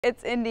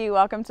It's Indi.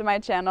 Welcome to my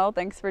channel.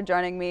 Thanks for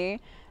joining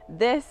me.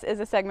 This is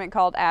a segment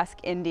called Ask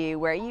Indi,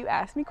 where you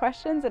ask me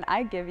questions and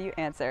I give you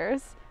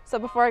answers. So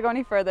before I go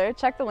any further,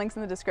 check the links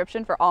in the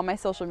description for all my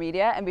social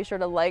media and be sure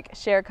to like,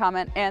 share,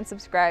 comment, and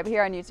subscribe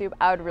here on YouTube.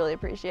 I would really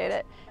appreciate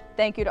it.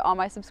 Thank you to all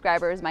my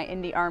subscribers, my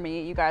Indi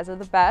army. You guys are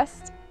the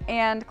best.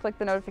 And click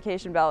the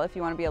notification bell if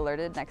you want to be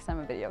alerted next time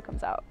a video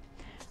comes out.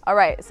 All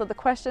right, so the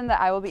question that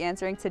I will be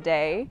answering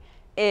today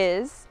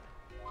is,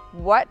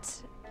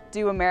 what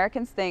do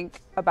Americans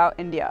think about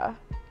India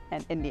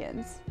and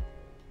Indians,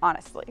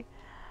 honestly?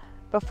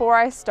 Before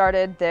I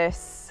started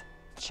this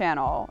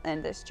channel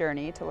and this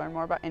journey to learn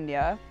more about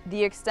India,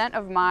 the extent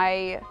of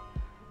my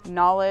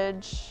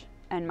knowledge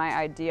and my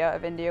idea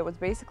of India was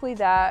basically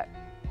that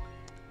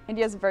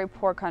India is a very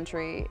poor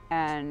country,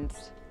 and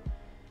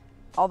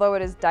although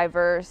it is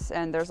diverse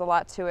and there's a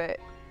lot to it,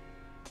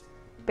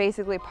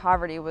 basically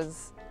poverty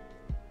was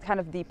kind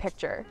of the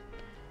picture.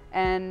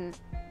 And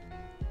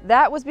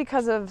that was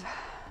because of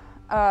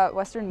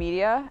Western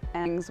media,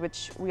 and things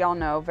which we all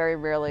know very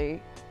rarely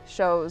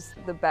shows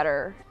the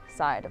better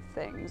side of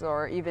things,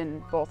 or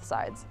even both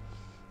sides.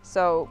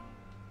 So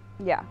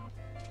yeah,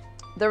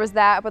 there was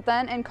that. But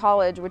then in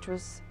college,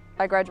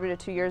 I graduated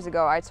 2 years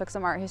ago, I took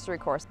some art history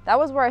course. That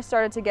was where I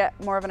started to get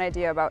more of an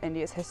idea about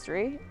India's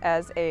history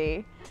as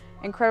a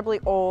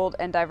incredibly old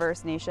and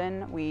diverse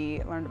nation.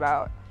 We learned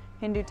about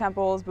Hindu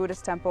temples,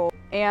 Buddhist temples,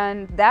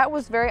 and that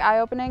was very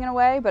eye-opening in a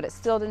way, but it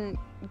still didn't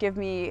give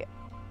me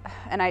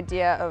an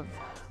idea of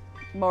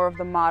more of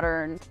the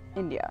modern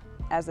India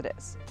as it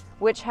is,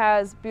 which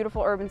has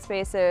beautiful urban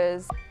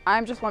spaces.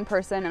 I'm just one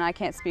person and I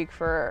can't speak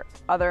for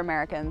other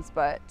Americans,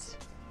 but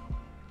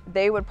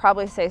they would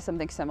probably say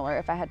something similar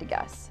if I had to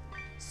guess.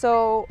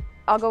 So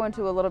I'll go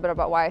into a little bit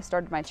about why I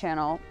started my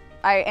channel.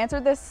 I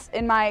answered this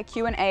in my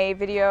Q&A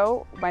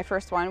video, my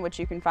first one, which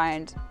you can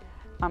find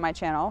on my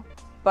channel.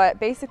 But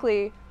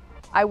basically,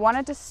 I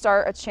wanted to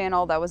start a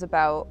channel that was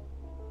about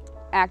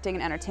acting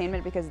and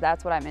entertainment because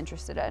that's what I'm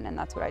interested in and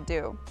that's what I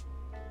do.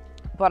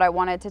 But I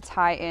wanted to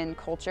tie in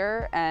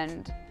culture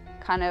and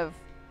kind of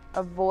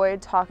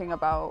avoid talking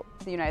about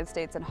the United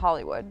States and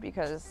Hollywood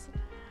because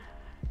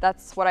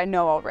that's what I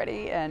know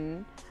already,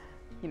 and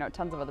you know,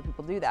 tons of other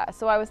people do that.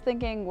 So I was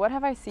thinking, what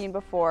have I seen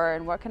before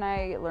and what can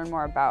I learn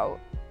more about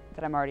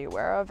that I'm already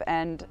aware of?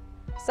 And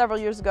several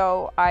years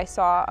ago, I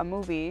saw a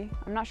movie.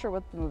 I'm not sure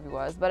what the movie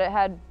was, but it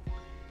had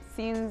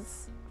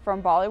scenes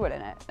from Bollywood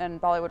in it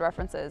and Bollywood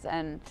references,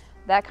 and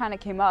that kind of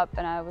came up,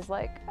 and I was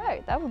like,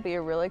 hey, that would be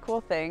a really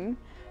cool thing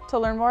to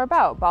learn more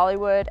about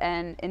Bollywood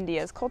and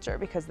India's culture,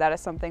 because that is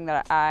something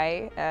that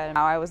I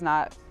was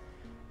not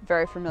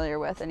very familiar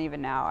with, and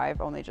even now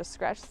I've only just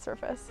scratched the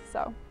surface.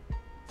 So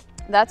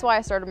that's why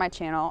I started my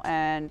channel,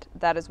 and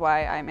that is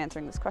why I'm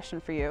answering this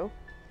question for you,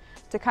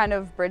 to kind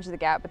of bridge the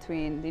gap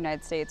between the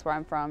United States, where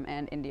I'm from,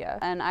 and India.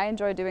 And I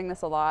enjoy doing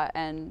this a lot,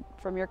 and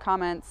from your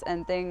comments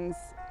and things,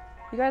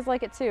 you guys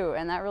like it too,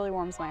 and that really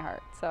warms my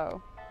heart.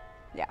 So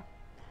yeah,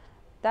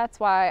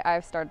 that's why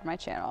I've started my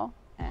channel,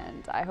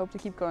 and I hope to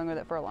keep going with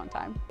it for a long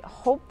time.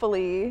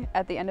 Hopefully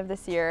at the end of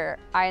this year,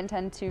 I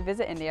intend to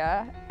visit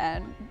India,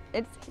 and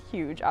it's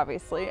huge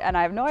obviously, and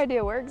I have no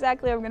idea where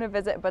exactly I'm going to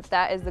visit, but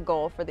that is the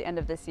goal for the end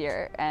of this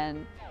year.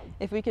 And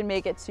if we can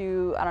make it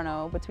to, I don't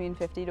know, between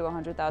 50 to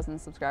 100,000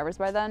 subscribers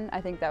by then, I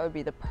think that would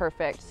be the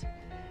perfect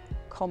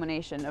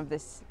culmination of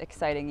this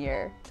exciting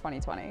year,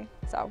 2020.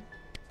 So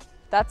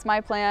that's my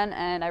plan,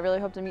 and I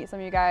really hope to meet some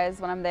of you guys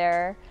when I'm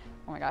there.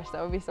 Oh my gosh,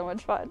 that would be so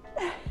much fun.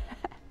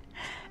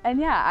 And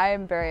yeah, I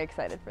am very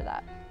excited for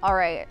that. All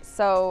right,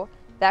 so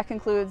that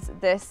concludes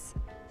this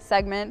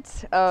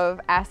segment of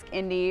Ask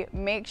Indi.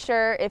 Make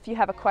sure if you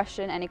have a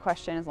question, any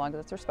question, as long as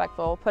it's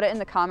respectful, put it in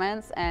the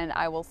comments and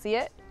I will see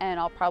it, and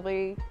I'll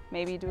probably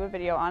maybe do a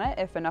video on it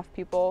if enough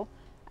people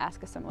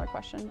ask a similar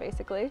question,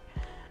 basically.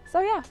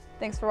 So yeah,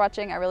 thanks for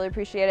watching. I really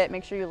appreciate it.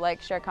 Make sure you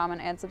like, share,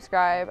 comment, and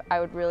subscribe. I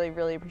would really,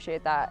 really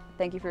appreciate that.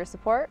 Thank you for your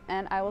support,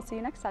 and I will see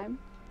you next time.